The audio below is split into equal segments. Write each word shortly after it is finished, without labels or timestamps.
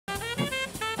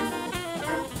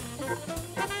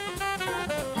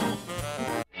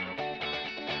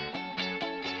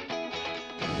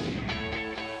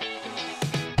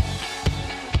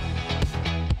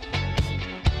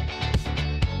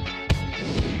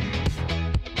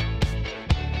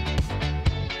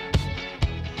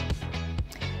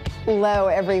Hello,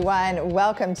 everyone.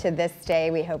 Welcome to This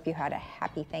Day. We hope you had a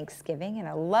happy Thanksgiving and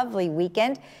a lovely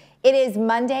weekend. It is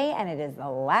Monday, and it is the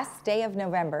last day of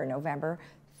November, November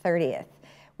 30th.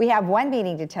 We have one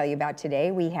meeting to tell you about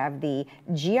today. We have the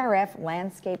GRF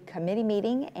Landscape Committee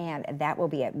meeting, and that will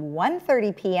be at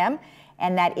 1:30 p.m.,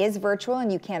 and that is virtual, and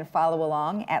you can follow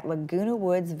along at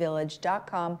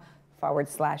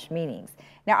lagunawoodsvillage.com/meetings.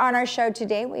 Now, on our show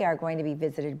today, we are going to be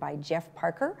visited by Jeff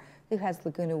Parker, who has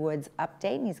Laguna Woods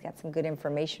Update, and he's got some good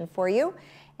information for you.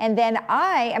 And then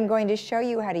I am going to show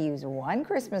you how to use one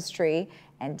Christmas tree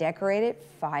and decorate it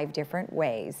 5 different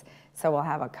ways. So we'll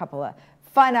have a couple of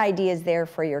fun ideas there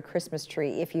for your Christmas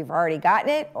tree. If you've already gotten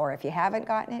it, or if you haven't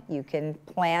gotten it, you can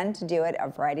plan to do it a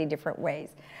variety of different ways.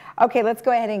 Okay, let's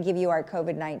go ahead and give you our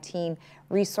COVID-19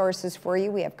 resources for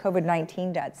you. We have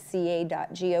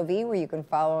covid19.ca.gov where you can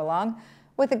follow along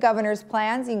with the governor's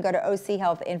plans. You can go to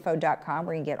ochealthinfo.com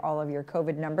where you can get all of your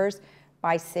COVID numbers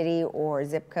by city or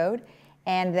zip code.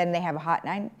 And then they have a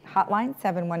hotline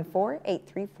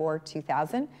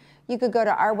 714-834-2000. You could go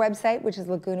to our website, which is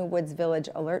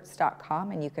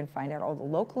lagunawoodsvillagealerts.com, and you can find out all the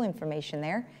local information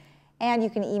there. And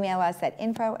you can email us at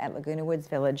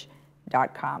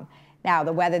info@lagunawoodsvillage.com. Now,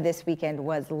 the weather this weekend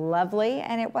was lovely,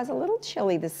 and it was a little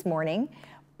chilly this morning,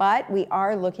 but we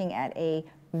are looking at a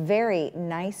very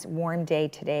nice warm day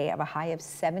today of a high of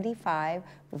 75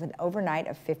 with an overnight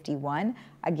of 51.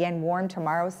 Again, warm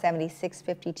tomorrow, 76,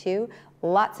 52.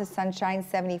 Lots of sunshine,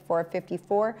 74,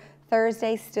 54.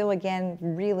 Thursday, still again,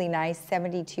 really nice,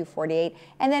 72, 48.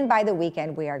 And then by the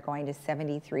weekend, we are going to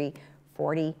 73,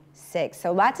 46.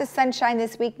 So lots of sunshine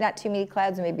this week, not too many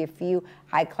clouds, maybe a few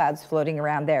high clouds floating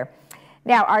around there.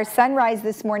 Now, our sunrise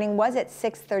this morning was at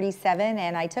 6:37,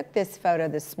 and I took this photo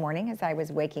this morning as I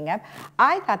was waking up.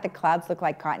 I thought the clouds looked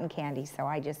like cotton candy, so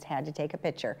I just had to take a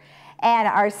picture. And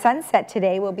our sunset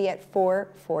today will be at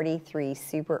 4:43,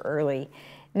 super early.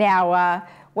 Now,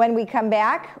 when we come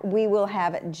back, we will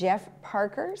have Jeff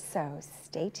Parker, so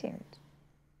stay tuned.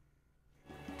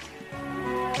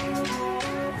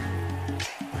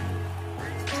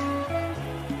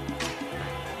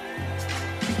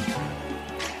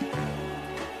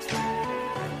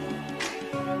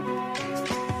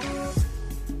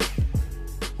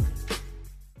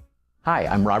 Hi,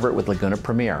 I'm Robert with Laguna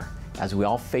Premier. As we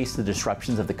all face the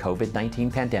disruptions of the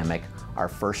COVID-19 pandemic, our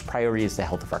first priority is the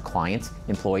health of our clients,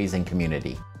 employees, and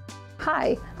community.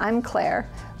 Hi, I'm Claire.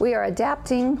 We are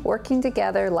adapting, working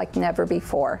together like never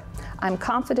before. I'm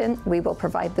confident we will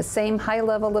provide the same high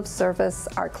level of service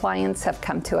our clients have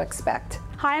come to expect.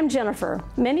 Hi, I'm Jennifer.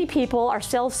 Many people are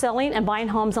still selling and buying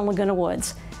homes in Laguna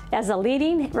Woods. As a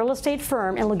leading real estate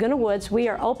firm in Laguna Woods, we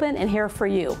are open and here for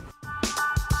you.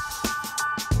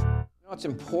 It's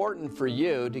important for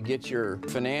you to get your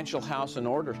financial house in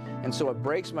order. And so it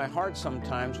breaks my heart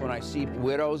sometimes when I see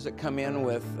widows that come in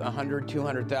with $100,000,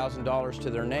 $200,000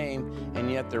 to their name, and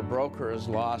yet their broker has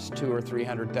lost $200,000 or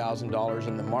 $300,000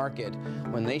 in the market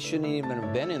when they shouldn't even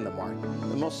have been in the market.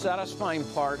 The most satisfying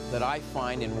part that I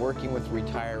find in working with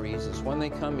retirees is when they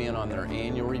come in on their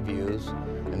annual reviews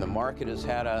and the market has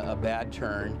had a bad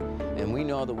turn, and we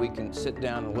know that we can sit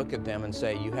down and look at them and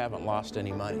say, you haven't lost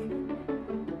any money.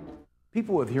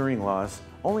 People with hearing loss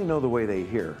only know the way they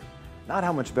hear, not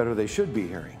how much better they should be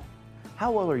hearing.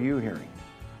 How well are you hearing?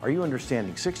 Are you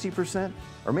understanding 60%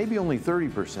 or maybe only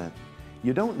 30%?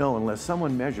 You don't know unless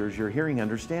someone measures your hearing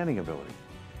understanding ability.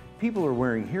 People are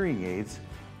wearing hearing aids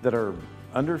that are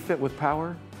underfit with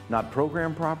power, not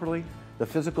programmed properly, the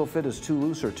physical fit is too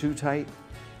loose or too tight.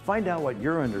 Find out what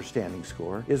your understanding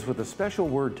score is with a special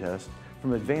word test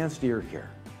from Advanced Ear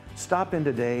Care. Stop in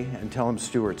today and tell them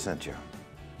Stuart sent you.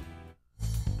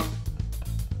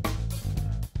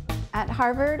 At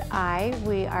Harvard Eye,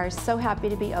 we are so happy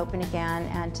to be open again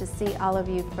and to see all of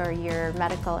you for your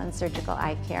medical and surgical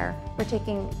eye care. We're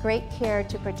taking great care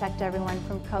to protect everyone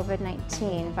from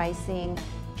COVID-19 by seeing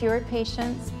fewer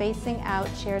patients, spacing out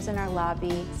chairs in our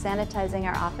lobby, sanitizing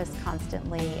our office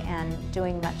constantly, and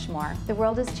doing much more. The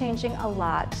world is changing a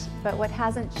lot, but what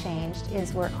hasn't changed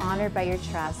is we're honored by your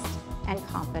trust and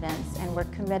confidence, and we're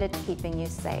committed to keeping you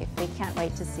safe. We can't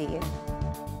wait to see you.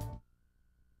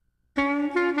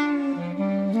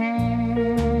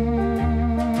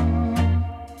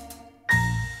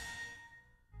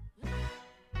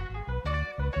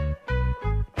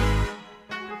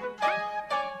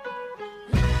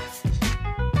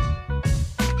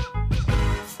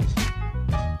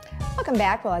 Welcome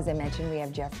back. Well, as I mentioned, we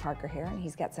have Jeff Parker here, and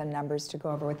he's got some numbers to go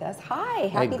over with us. Hi,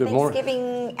 happy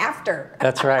Thanksgiving after.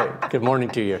 That's right. Good morning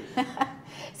to you.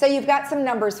 So you've got some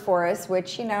numbers for us,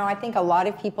 which, you know, I think a lot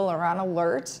of people are on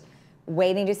alert,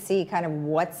 waiting to see kind of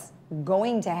what's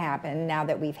going to happen now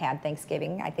that we've had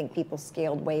Thanksgiving. I think people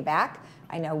scaled way back.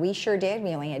 I know we sure did.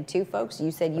 We only had 2 folks.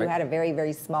 You said you had a very,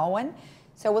 very small one.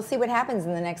 So we'll see what happens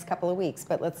in the next couple of weeks.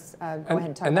 But let's go ahead and talk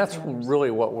about some numbers. And that's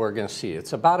really what we're going to see.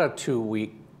 It's about a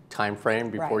 2-week time frame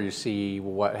before Right. you see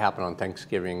what happened on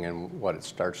Thanksgiving and what it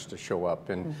starts to show up.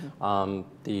 And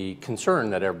the concern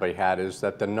that everybody had is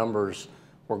that the numbers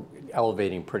were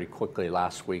elevating pretty quickly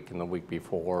last week and the week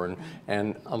before.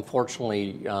 And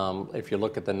unfortunately, if you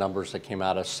look at the numbers that came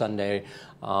out of Sunday,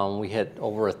 we hit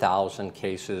over 1,000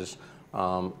 cases.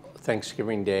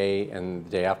 Thanksgiving Day and the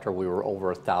day after, we were over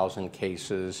 1,000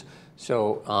 cases.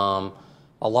 So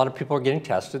a lot of people are getting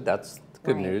tested. That's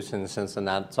good Right. news in the sense that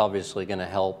that's obviously going to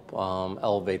help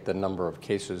elevate the number of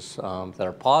cases that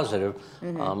are positive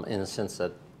in the sense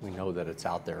that we know that it's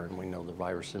out there and we know the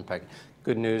virus impact.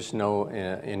 Good news, no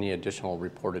any additional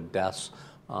reported deaths.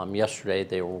 Yesterday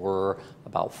there were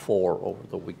about 4 over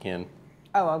the weekend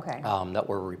that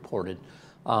were reported.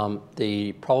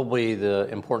 Probably the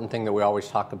important thing that we always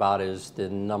talk about is the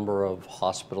number of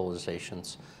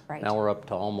hospitalizations. Right. Now we're up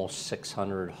to almost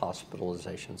 600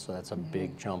 hospitalizations, so that's a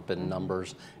big jump in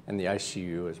numbers, and the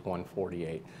ICU is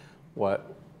 148.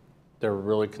 What they're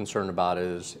really concerned about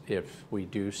is if we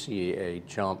do see a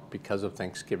jump because of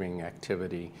Thanksgiving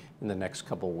activity in the next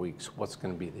couple of weeks, what's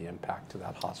going to be the impact to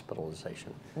that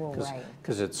hospitalization?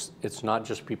 Because it's not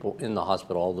just people in the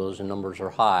hospital, although those numbers are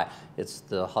high, it's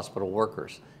the hospital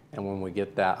workers. And when we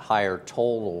get that higher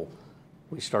total,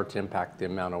 we start to impact the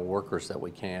amount of workers that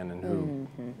we can and who,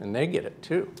 and they get it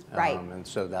too. Right. And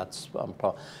so that's,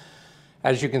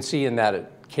 as you can see in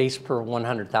that case per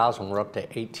 100,000, we're up to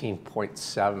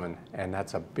 18.7, and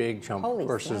that's a big jump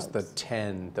versus the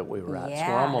 10 that we were at. Yeah,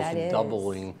 so we're almost that is.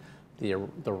 doubling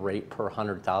the rate per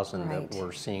 100,000 that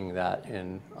we're seeing that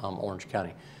in Orange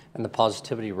County. And the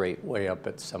positivity rate way up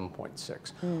at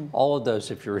 7.6. All of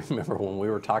those, if you remember when we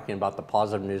were talking about the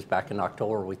positive news back in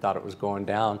October, we thought it was going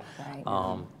down. Right.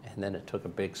 And then it took a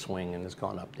big swing and has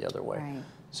gone up the other way. Right.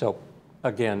 So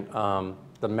again,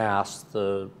 the masks,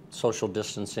 the social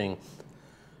distancing,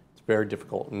 it's very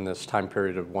difficult in this time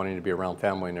period of wanting to be around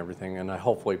family and everything. And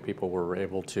hopefully people were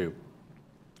able to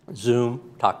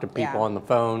Zoom, talk to people on the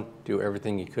phone, do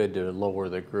everything you could to lower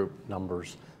the group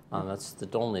numbers. That's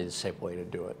only the safe way to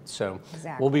do it. So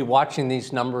we'll be watching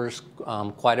these numbers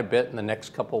quite a bit in the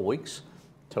next couple of weeks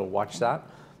to watch that.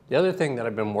 The other thing that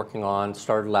I've been working on,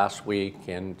 started last week,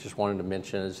 and just wanted to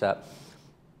mention is that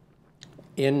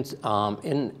in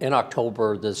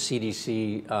October, the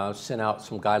CDC sent out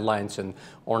some guidelines, and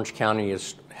Orange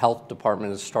County's health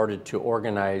department has started to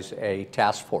organize a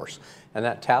task force. And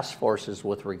that task force is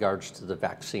with regards to the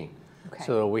vaccine.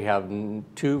 So we have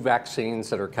 2 vaccines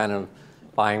that are kind of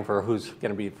vying for who's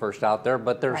going to be first out there,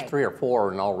 but there's 3 or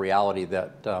 4 in all reality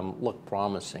that look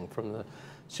promising from the.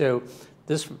 So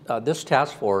this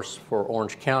task force for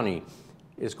Orange County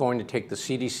is going to take the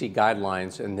CDC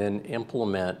guidelines and then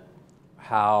implement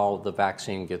how the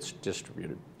vaccine gets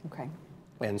distributed.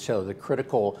 And so the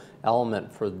critical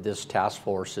element for this task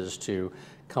force is to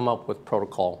come up with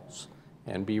protocols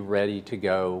and be ready to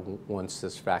go once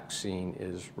this vaccine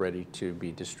is ready to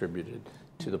be distributed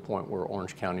to the point where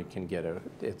Orange County can get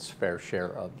its fair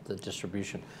share of the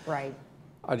distribution. Right.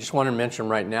 I just want to mention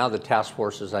right now the task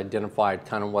force has identified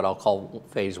kind of what I'll call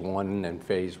phase 1 and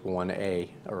phase 1A,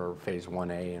 or phase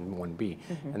 1A and 1B.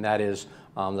 And that is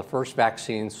the first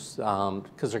vaccines,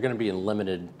 because they're going to be in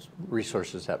limited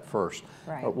resources at first.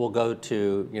 But we'll go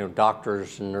to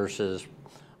doctors and nurses,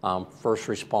 first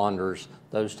responders,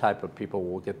 those type of people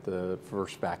will get the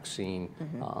first vaccine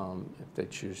if they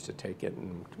choose to take it,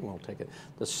 and we'll take it.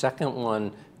 The second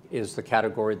one is the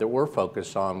category that we're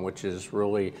focused on, which is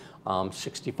really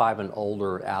 65 and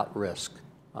older at risk.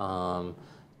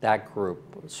 That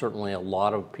group, certainly a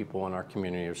lot of people in our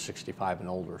community are 65 and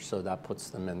older, so that puts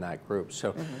them in that group.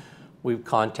 So we've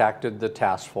contacted the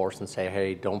task force and say,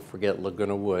 hey, don't forget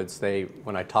Laguna Woods.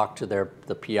 When I talked to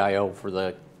the PIO for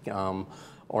the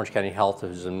Orange County Health,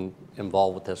 who's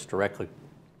involved with this directly,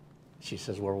 she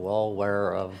says we're well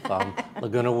aware of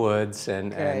Laguna Woods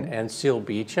and Seal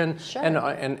Beach, and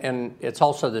it's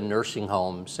also the nursing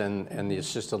homes and the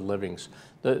assisted livings.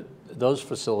 Those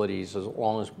facilities, as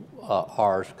long as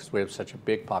ours, because we have such a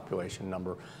big population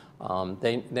number,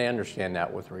 they understand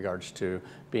that with regards to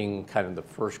being kind of the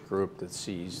first group that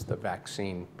sees the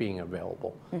vaccine being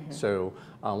available. So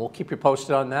we'll keep you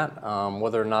posted on that.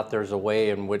 Whether or not there's a way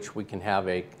in which we can have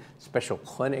a special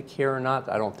clinic here or not,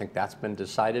 I don't think that's been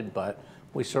decided, but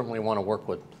we certainly want to work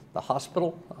with the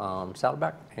hospital,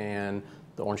 Saddleback, and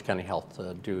the Orange County Health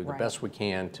to do the Right. best we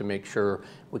can to make sure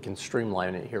we can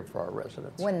streamline it here for our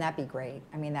residents. Wouldn't that be great?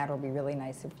 I mean, that'll be really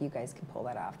nice if you guys can pull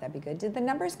that off. That'd be good. Did the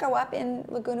numbers go up in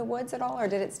Laguna Woods at all, or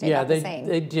did it stay about the same?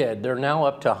 Yeah, they did. They're now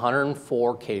up to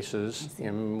 104 cases,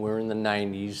 and we're in the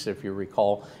 90s, if you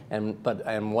recall,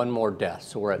 and one more death.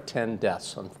 So we're at 10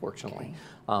 deaths, unfortunately.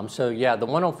 Okay. So yeah, the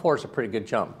 104 is a pretty good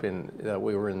jump.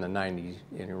 We were in the 90s,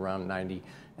 around 90,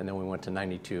 and then we went to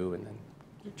 92, and then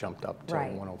it jumped up to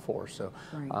Right. 104. So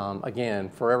Right. again,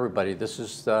 for everybody, this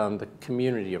is the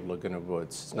community of Laguna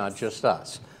Woods. It's not just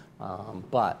us,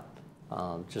 but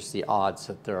just the odds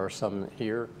that there are some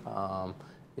here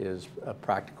is a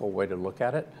practical way to look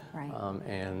at it. Right.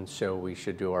 And so we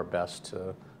should do our best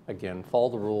to, again, follow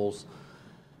the rules,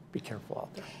 be careful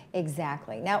out there.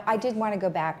 Exactly. Now, I did want to go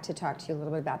back to talk to you a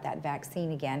little bit about that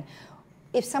vaccine again.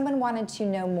 If someone wanted to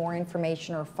know more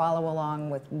information or follow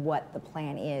along with what the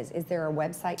plan is there a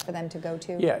website for them to go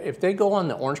to? Yeah, if they go on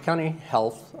the Orange County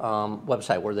Health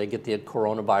website where they get the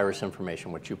coronavirus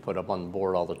information, which you put up on the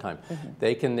board all the time,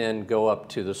 they can then go up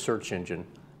to the search engine.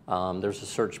 There's a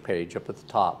search page up at the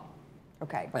top.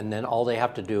 Okay. And then all they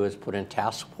have to do is put in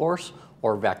task force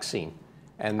or vaccine.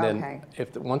 And then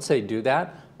once they do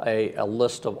that, a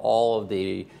list of all of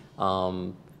the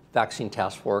vaccine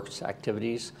task force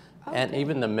activities and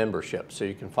even the membership, so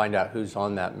you can find out who's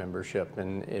on that membership,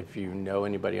 and if you know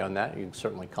anybody on that, you can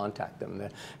certainly contact them.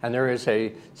 And there is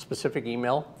a specific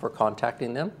email for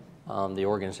contacting them, the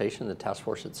organization, the task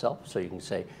force itself, so you can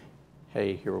say,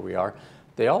 hey, here we are.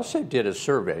 They also did a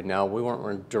survey. Now, we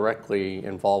weren't directly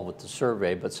involved with the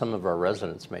survey, but some of our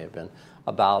residents may have been,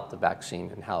 about the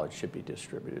vaccine and how it should be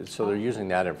distributed. So they're using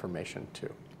that information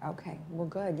too. Okay, well,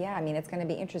 good. Yeah, I mean, it's going to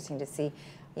be interesting to see,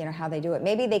 how they do it.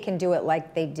 Maybe they can do it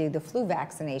like they do the flu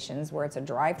vaccinations, where it's a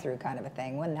drive-through kind of a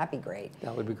thing. Wouldn't that be great?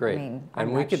 That would be great. I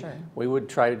mean, we would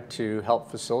try to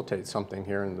help facilitate something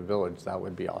here in the village. That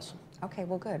would be awesome. Okay,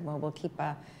 well, good. Well, we'll keep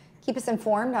us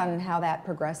informed on how that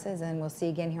progresses, and we'll see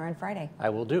you again here on Friday. I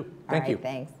will do. Thank you.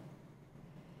 Thanks.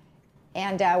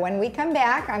 And when we come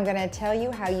back, I'm going to tell you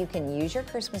how you can use your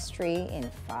Christmas tree in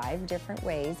 5 different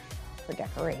ways for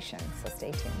decoration. So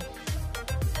stay tuned.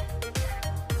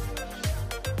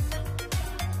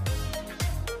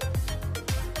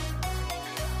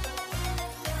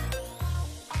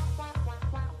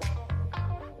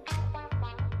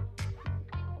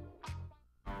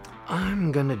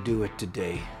 I'm gonna do it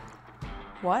today.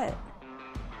 What?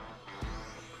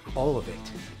 All of it.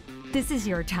 This is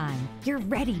your time. You're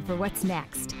ready for what's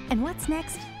next. And what's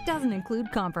next doesn't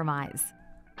include compromise.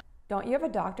 Don't you have a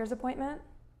doctor's appointment?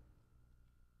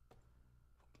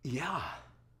 Yeah.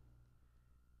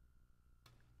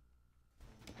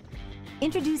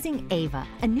 Introducing AVA,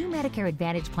 a new Medicare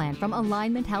Advantage plan from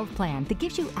Alignment Health Plan that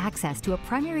gives you access to a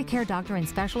primary care doctor and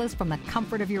specialist from the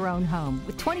comfort of your own home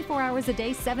with 24 hours a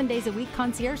day, 7 days a week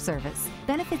concierge service.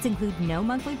 Benefits include no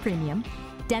monthly premium,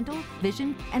 dental,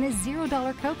 vision, and a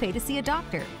 $0 copay to see a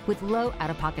doctor with low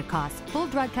out-of-pocket costs, full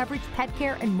drug coverage, pet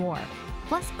care, and more.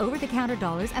 Plus over-the-counter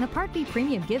dollars and a Part B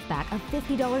premium giveback of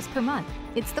 $50 per month.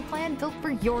 It's the plan built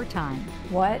for your time.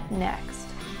 What next?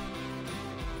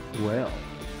 Well,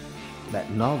 that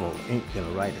novel ain't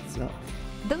gonna write itself.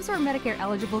 Those who are Medicare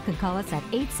eligible can call us at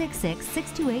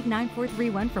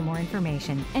 866-628-9431 for more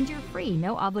information and your free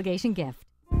no-obligation gift.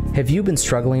 Have you been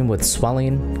struggling with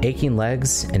swelling, aching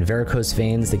legs, and varicose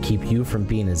veins that keep you from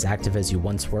being as active as you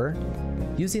once were?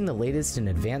 Using the latest in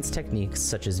advanced techniques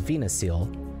such as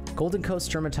VenaSeal, Golden Coast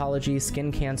Dermatology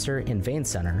Skin Cancer and Vein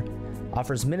Center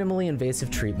offers minimally invasive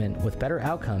treatment with better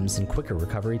outcomes and quicker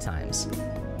recovery times.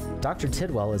 Dr.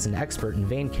 Tidwell is an expert in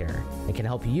vein care and can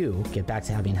help you get back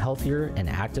to having healthier and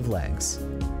active legs.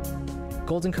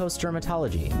 Golden Coast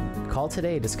Dermatology. Call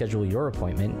today to schedule your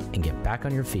appointment and get back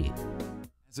on your feet.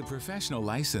 As a professional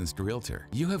licensed realtor,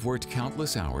 you have worked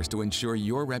countless hours to ensure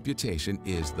your reputation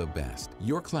is the best.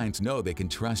 Your clients know they can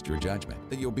trust your judgment,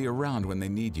 that you'll be around when they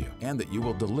need you, and that you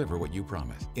will deliver what you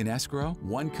promise. In escrow,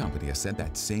 one company has set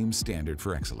that same standard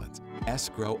for excellence.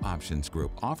 Escrow Options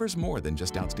Group offers more than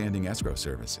just outstanding escrow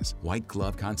services. White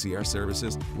glove concierge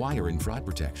services, wire and fraud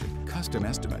protection, custom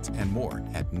estimates, and more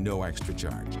at no extra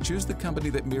charge. Choose the company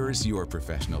that mirrors your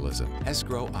professionalism.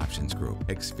 Escrow Options Group.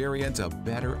 Experience a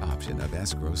better option of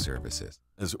escrow services.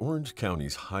 As Orange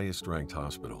County's highest-ranked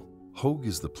hospital, Hoag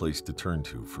is the place to turn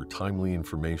to for timely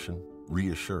information,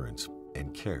 reassurance,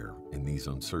 and care in these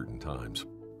uncertain times.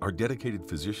 Our dedicated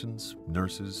physicians,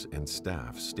 nurses, and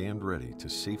staff stand ready to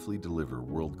safely deliver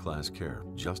world-class care,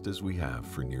 just as we have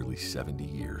for nearly 70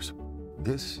 years.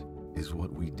 This is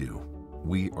what we do.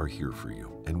 We are here for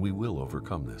you, and we will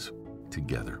overcome this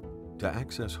together. To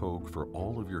access Hoag for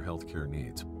all of your healthcare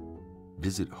needs,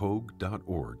 Visit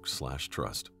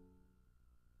hoag.org/trust.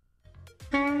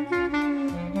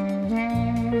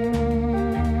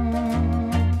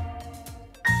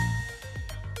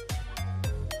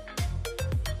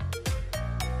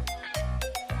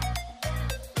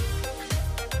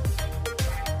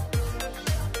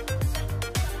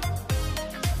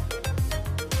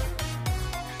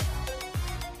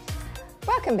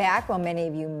 Welcome back. Well, many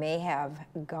of you may have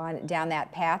gone down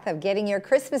that path of getting your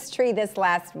Christmas tree this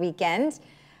last weekend.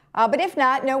 But if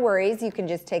not, no worries. You can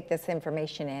just take this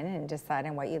information in and decide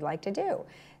on what you'd like to do.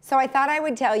 So I thought I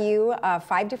would tell you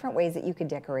 5 different ways that you could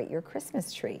decorate your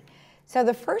Christmas tree. So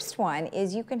the first one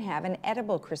is you can have an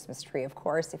edible Christmas tree. Of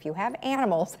course, if you have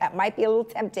animals, that might be a little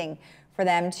tempting for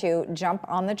them to jump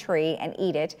on the tree and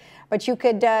eat it. But you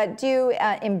could do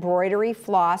embroidery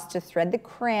floss to thread the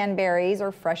cranberries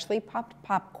or freshly popped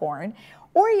popcorn.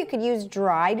 Or you could use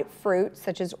dried fruit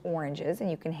such as oranges, and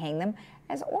you can hang them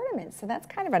as ornaments. So that's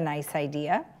kind of a nice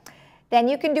idea. Then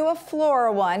you can do a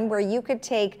floral one where you could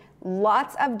take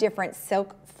lots of different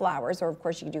silk flowers, or of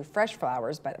course you could do fresh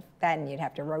flowers, but then you'd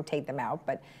have to rotate them out.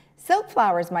 But silk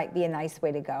flowers might be a nice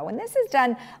way to go. And this is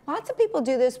done, lots of people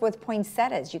do this with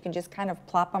poinsettias. You can just kind of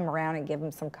plop them around and give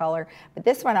them some color. But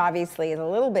this one obviously is a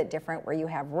little bit different where you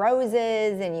have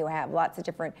roses and you have lots of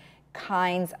different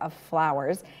kinds of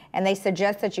flowers. And they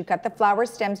suggest that you cut the flower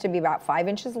stems to be about 5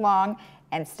 inches long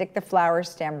and stick the flower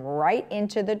stem right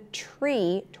into the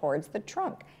tree towards the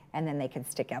trunk. And then they can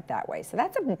stick out that way. So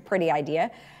that's a pretty idea.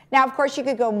 Now, of course, you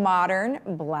could go modern,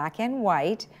 black and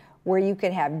white, where you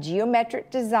could have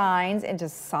geometric designs into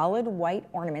solid white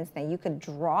ornaments. Now, you could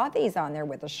draw these on there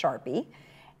with a Sharpie,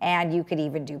 and you could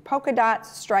even do polka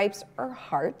dots, stripes, or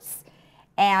hearts.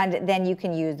 And then you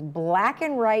can use black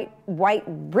and white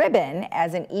ribbon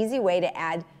as an easy way to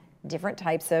add different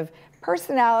types of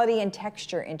personality and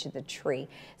texture into the tree.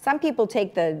 Some people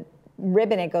take the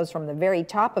ribbon, it goes from the very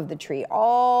top of the tree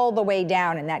all the way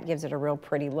down, and that gives it a real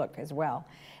pretty look as well.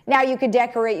 Now you could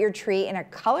decorate your tree in a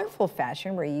colorful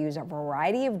fashion where you use a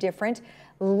variety of different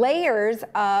layers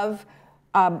of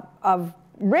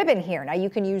ribbon here. Now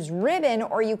you can use ribbon,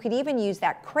 or you could even use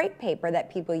that crepe paper that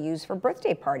people use for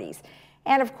birthday parties.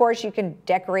 And of course you can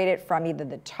decorate it from either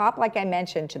the top, like I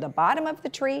mentioned, to the bottom of the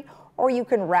tree, or you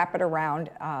can wrap it around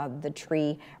the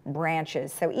tree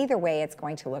branches. So either way, it's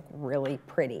going to look really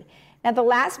pretty. Now the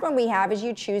last one we have is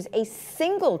you choose a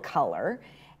single color,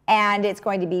 and it's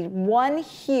going to be one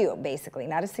hue, basically,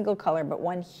 not a single color, but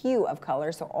one hue of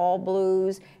color. So all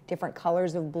blues, different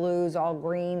colors of blues, all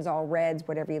greens, all reds,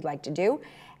 whatever you'd like to do.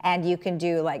 And you can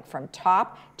do like from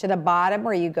top to the bottom,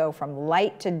 where you go from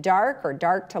light to dark or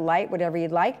dark to light, whatever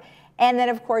you'd like. And then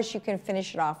of course you can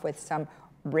finish it off with some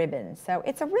ribbon. So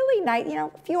it's a really nice,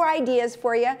 a few ideas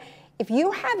for you. If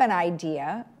you have an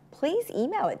idea, please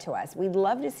email it to us. We'd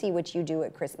love to see what you do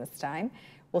at Christmas time.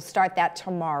 We'll start that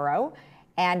tomorrow.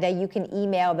 And you can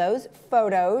email those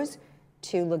photos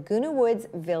to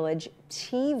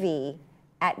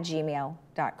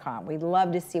lagunawoodsvillagetv@gmail.com. We'd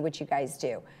love to see what you guys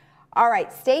do. All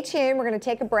right, stay tuned. We're going to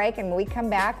take a break, and when we come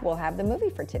back, we'll have the movie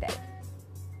for today.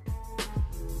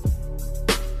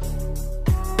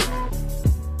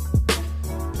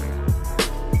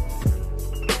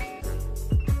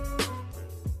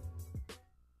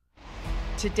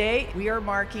 Today, we are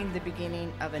marking the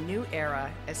beginning of a new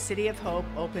era as City of Hope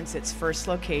opens its first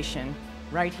location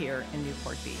right here in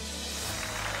Newport Beach.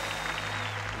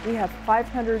 We have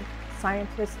 500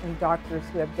 scientists and doctors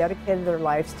who have dedicated their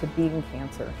lives to beating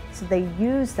cancer. So they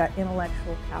use that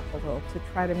intellectual capital to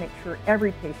try to make sure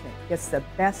every patient gets the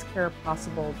best care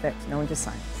possible that's known to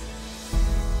science.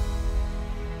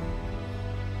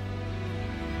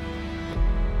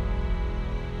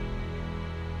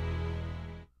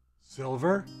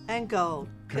 Silver and gold.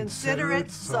 Consider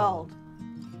it sold.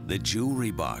 The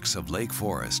Jewelry Box of Lake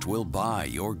Forest will buy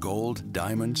your gold,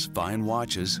 diamonds, fine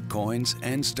watches, coins,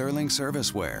 and sterling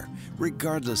serviceware,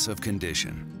 regardless of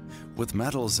condition. With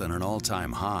metals at an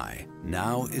all-time high,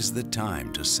 now is the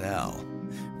time to sell.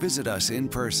 Visit us in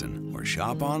person or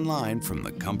shop online from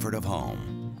the comfort of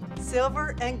home.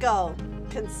 Silver and gold.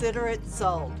 Consider it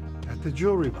sold. At the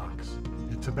Jewelry Box,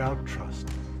 it's about trust.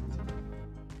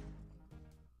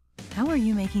 How are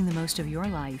you making the most of your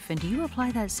life, and do you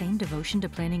apply that same devotion to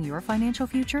planning your financial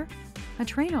future? A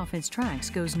train off its tracks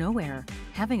goes nowhere.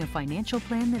 Having a financial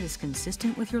plan that is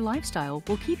consistent with your lifestyle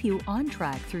will keep you on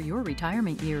track through your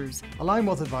retirement years. Align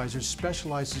Wealth Advisors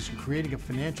specializes in creating a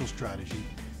financial strategy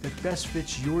that best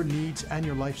fits your needs and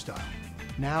your lifestyle,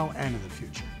 now and in the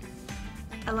future.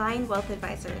 Align Wealth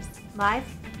Advisors. Life,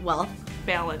 wealth,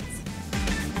 balance.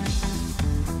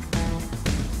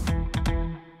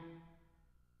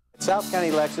 South County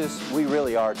Lexus, we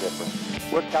really are different.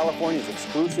 We're California's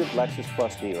exclusive Lexus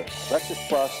Plus dealer. Lexus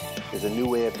Plus is a new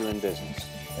way of doing business.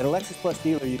 At a Lexus Plus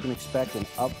dealer, you can expect an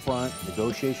upfront,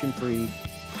 negotiation-free,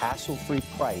 hassle-free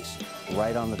price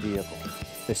right on the vehicle.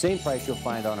 The same price you'll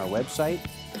find on our website,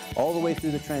 all the way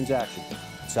through the transaction.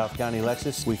 South County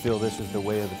Lexus, we feel this is the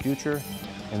way of the future,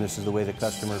 and this is the way the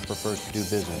customer prefers to do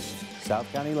business.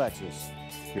 South County Lexus,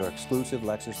 your exclusive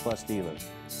Lexus Plus dealer.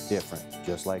 Different,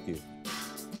 just like you.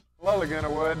 Hello, Laguna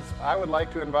Woods. I would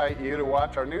like to invite you to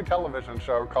watch our new television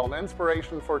show called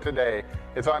Inspiration for Today.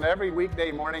 It's on every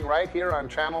weekday morning right here on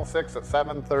Channel 6 at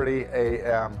 7:30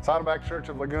 a.m. Saddleback Church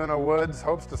of Laguna Woods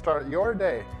hopes to start your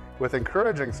day with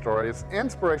encouraging stories,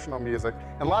 inspirational music,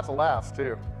 and lots of laughs,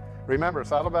 too. Remember,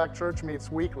 Saddleback Church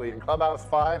meets weekly in Clubhouse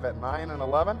 5 at 9 and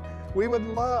 11. We would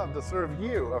love to serve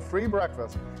you a free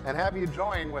breakfast and have you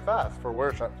join with us for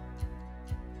worship.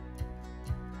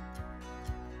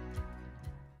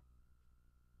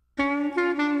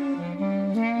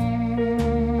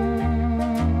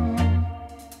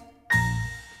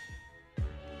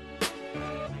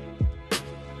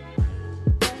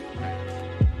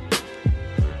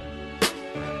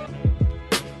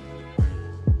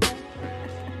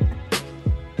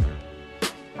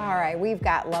 All right, we've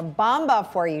got La Bamba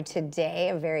for you today,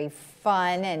 a very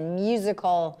fun and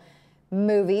musical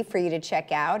movie for you to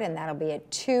check out, and that'll be at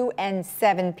 2 and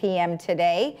 7 p.m.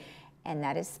 today, and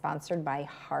that is sponsored by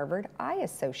Harvard Eye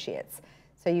Associates.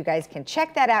 So you guys can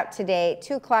check that out today,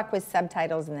 2 o'clock with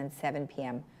subtitles and then 7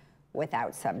 p.m.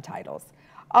 without subtitles.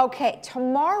 Okay,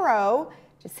 tomorrow,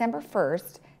 December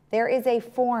 1st, there is a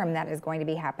forum that is going to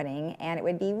be happening, and it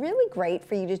would be really great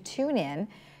for you to tune in.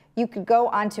 You could go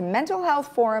on to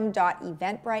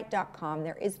mentalhealthforum.eventbrite.com.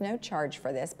 There is no charge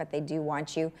for this, but they do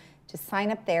want you to sign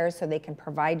up there so they can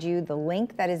provide you the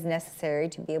link that is necessary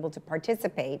to be able to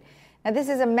participate. Now, this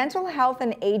is a mental health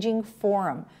and aging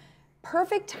forum.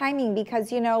 Perfect timing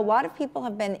because, you know, a lot of people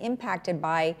have been impacted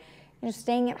by, you know,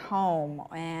 staying at home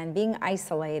and being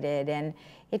isolated, and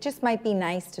it just might be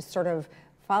nice to sort of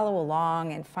follow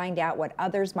along and find out what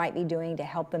others might be doing to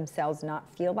help themselves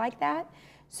not feel like that.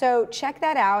 So check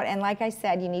that out, and like I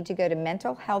said, you need to go to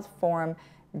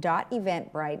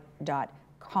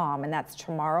mentalhealthforum.eventbrite.com, and that's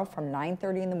tomorrow from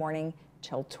 9:30 in the morning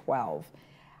till 12.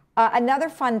 Another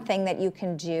fun thing that you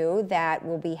can do that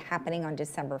will be happening on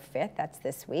December 5th, that's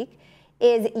this week,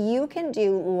 is you can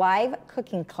do live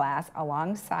cooking class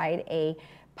alongside a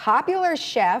popular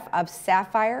chef of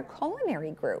Sapphire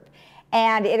Culinary Group.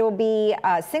 And it will be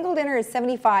a single dinner is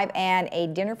 $75 and a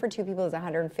dinner for 2 people is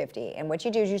 $150. And what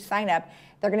you do is you sign up.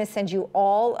 They're going to send you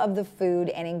all of the food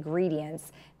and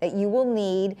ingredients that you will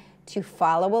need to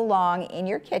follow along in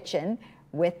your kitchen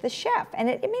with the chef. And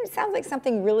it sounds like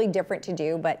something really different to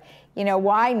do, but you know,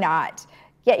 why not?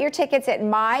 Get your tickets at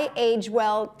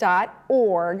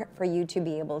myagewell.org for you to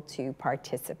be able to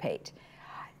participate.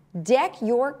 Deck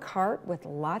your cart with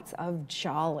lots of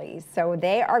jollies. So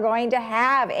they are going to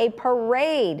have a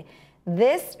parade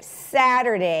this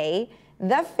Saturday,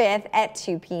 the 5th at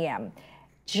 2 p.m.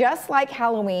 Just like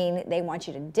Halloween, they want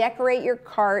you to decorate your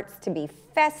carts to be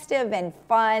festive and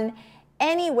fun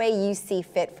any way you see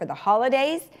fit for the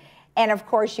holidays. And of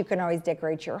course, you can always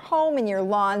decorate your home and your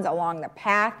lawns along the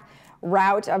path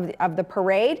route of the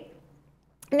parade.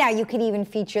 Now, you could even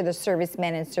feature the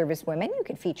servicemen and servicewomen. You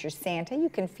can feature Santa. You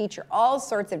can feature all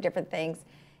sorts of different things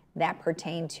that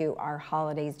pertain to our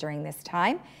holidays during this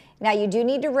time. Now, you do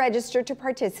need to register to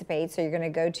participate, so you're going to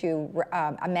go to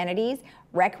amenities,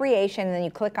 recreation, and then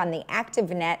you click on the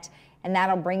ActiveNet, and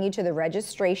that'll bring you to the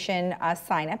registration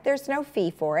sign up. There's no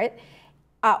fee for it.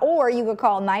 Or you could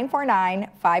call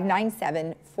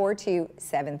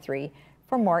 949-597-4273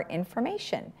 for more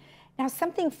information. Now,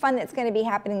 something fun that's going to be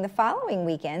happening the following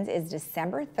weekends is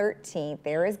December 13th.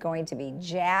 There is going to be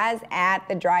Jazz at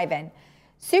the Drive-In.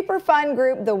 Super fun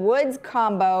group, the Woods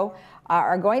Combo,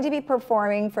 are going to be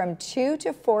performing from 2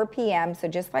 to 4 p.m. So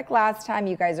just like last time,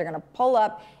 you guys are going to pull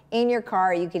up in your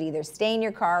car. You could either stay in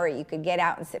your car or you could get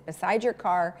out and sit beside your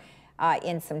car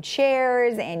in some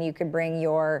chairs, and you could bring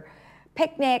your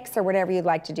picnics or whatever you'd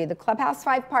like to do. The Clubhouse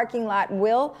 5 parking lot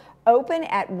will open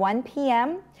at 1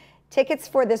 p.m. Tickets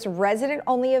for this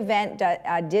resident-only event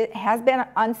has been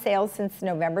on sale since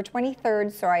November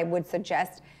 23rd, so I would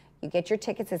suggest you get your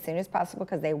tickets as soon as possible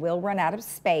because they will run out of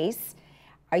space.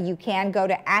 You can go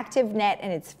to ActiveNet,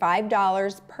 and it's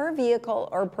 $5 per vehicle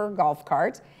or per golf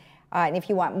cart. And if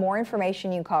you want more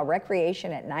information, you can call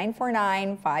Recreation at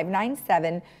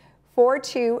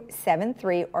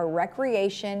 949-597-4273 or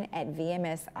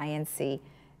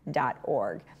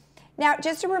recreation@vmsinc.org. Now,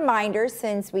 just a reminder,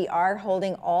 since we are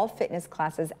holding all fitness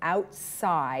classes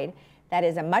outside, That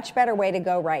is a much better way to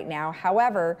go right now.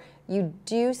 However, you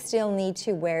do still need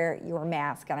to wear your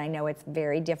mask, and I know it's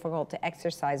very difficult to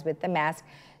exercise with the mask.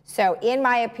 So in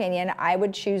my opinion, I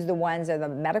would choose the ones that are the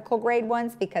medical grade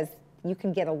ones, because you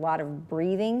can get a lot of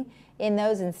breathing in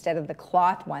those instead of the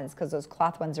cloth ones, because those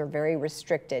cloth ones are very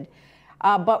restricted.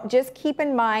 But just keep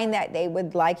in mind that they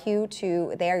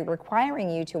are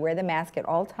requiring you to wear the mask at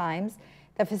all times.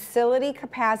 The facility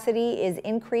capacity is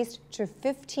increased to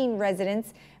 15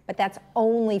 residents, but that's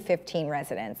only 15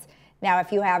 residents. Now,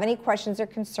 if you have any questions or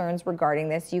concerns regarding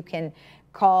this, you can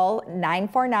call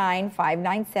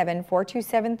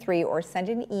 949-597-4273 or send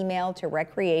an email to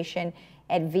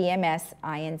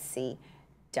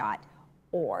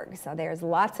recreation@vmsinc.org. So there's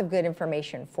lots of good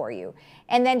information for you.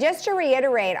 And then just to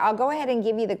reiterate, I'll go ahead and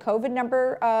give you the COVID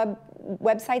number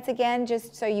websites again,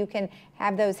 just so you can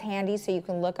have those handy so you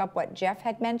can look up what Jeff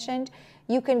had mentioned.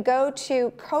 You can go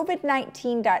to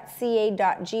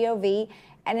covid19.ca.gov,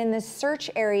 and in the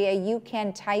search area, you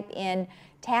can type in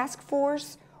task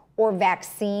force or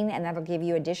vaccine, and that'll give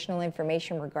you additional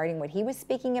information regarding what he was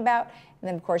speaking about. And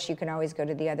then, of course, you can always go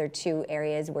to the other two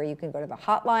areas where you can go to the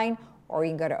hotline, or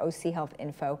you can go to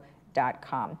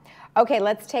ochealthinfo.com. Okay,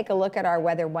 let's take a look at our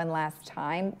weather one last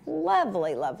time.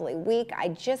 Lovely, lovely week. I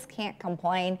just can't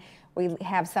complain. We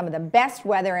have some of the best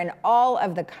weather in all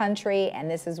of the country, and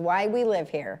this is why we live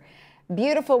here.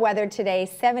 Beautiful weather today,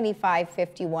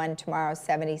 75-51, tomorrow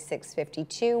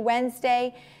 76-52,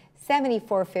 Wednesday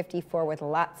 74-54 with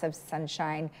lots of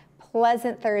sunshine.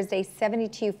 Pleasant Thursday,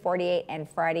 72-48, and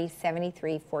Friday,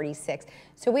 73-46.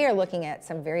 So we are looking at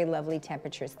some very lovely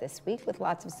temperatures this week with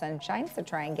lots of sunshine, so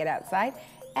try and get outside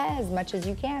as much as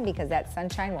you can, because that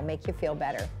sunshine will make you feel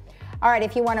better. All right,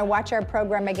 if you want to watch our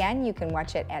program again, you can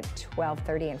watch it at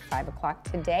 12:30 and 5 o'clock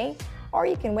today, or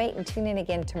you can wait and tune in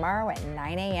again tomorrow at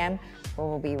 9 a.m. where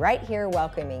we'll be right here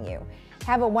welcoming you.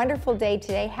 Have a wonderful day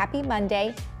today. Happy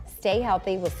Monday. Stay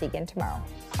healthy. We'll see you again tomorrow.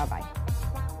 Bye-bye.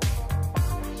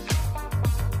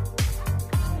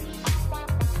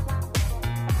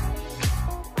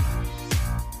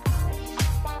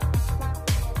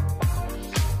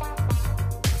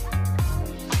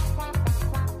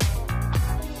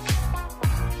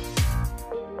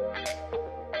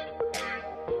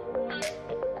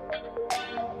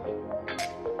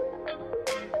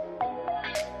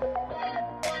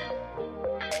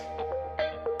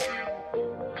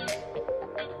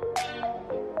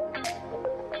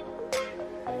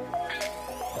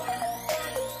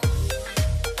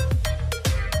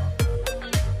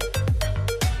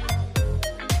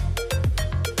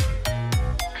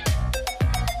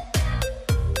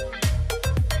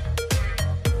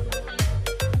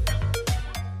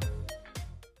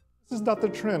 This is Dr.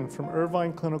 Trin from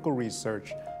Irvine Clinical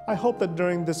Research. I hope that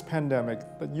during this pandemic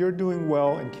that you're doing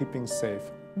well and keeping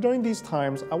safe. During these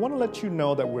times, I want to let you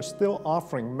know that we're still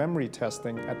offering memory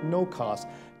testing at no cost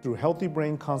through Healthy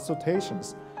Brain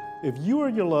consultations. If you or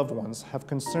your loved ones have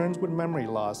concerns with memory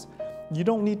loss, you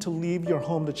don't need to leave your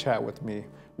home to chat with me.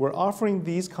 We're offering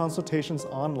these consultations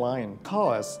online. Call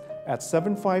us at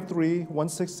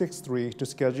 753-1663 to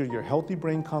schedule your Healthy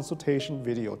Brain consultation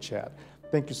video chat.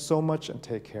 Thank you so much and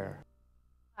take care.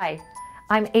 Hi,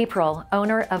 I'm April,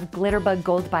 owner of Glitterbug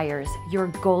Gold Buyers, your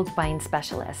gold buying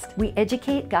specialist. We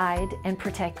educate, guide, and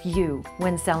protect you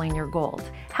when selling your gold.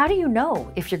 How do you know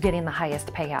if you're getting the highest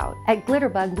payout? At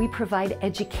Glitterbug, we provide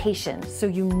education so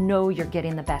you know you're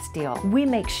getting the best deal. We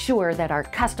make sure that our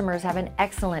customers have an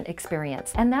excellent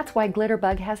experience, and that's why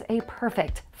Glitterbug has a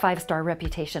perfect 5-star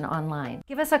reputation online.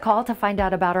 Give us a call to find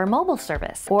out about our mobile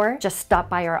service, or just stop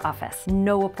by our office.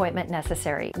 No appointment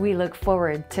necessary. We look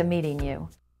forward to meeting you.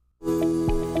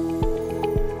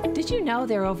 Did you know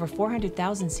there are over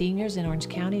 400,000 seniors in Orange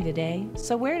County today?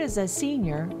 So where does a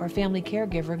senior or family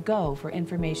caregiver go for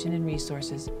information and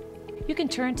resources? You can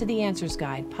turn to the Answers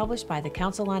Guide, published by the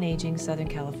Council on Aging Southern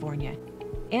California.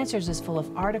 Answers is full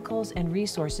of articles and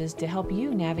resources to help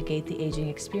you navigate the aging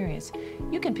experience.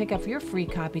 You can pick up your free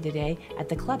copy today at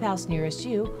the clubhouse nearest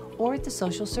you or at the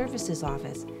Social Services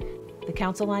Office. The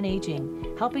Council on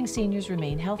Aging, helping seniors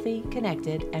remain healthy,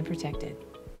 connected, and protected.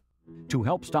 To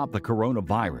help stop the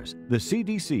coronavirus, the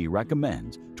CDC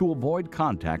recommends to avoid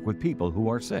contact with people who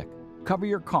are sick. Cover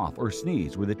your cough or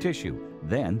sneeze with a tissue,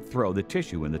 then throw the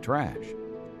tissue in the trash.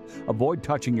 Avoid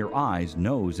touching your eyes,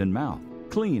 nose, and mouth.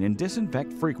 Clean and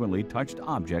disinfect frequently touched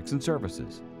objects and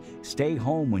surfaces. Stay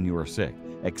home when you are sick,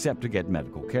 except to get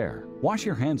medical care. Wash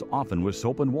your hands often with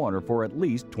soap and water for at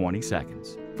least 20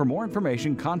 seconds. For more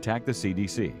information, contact the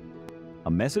CDC. A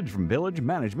message from Village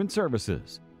Management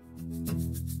Services.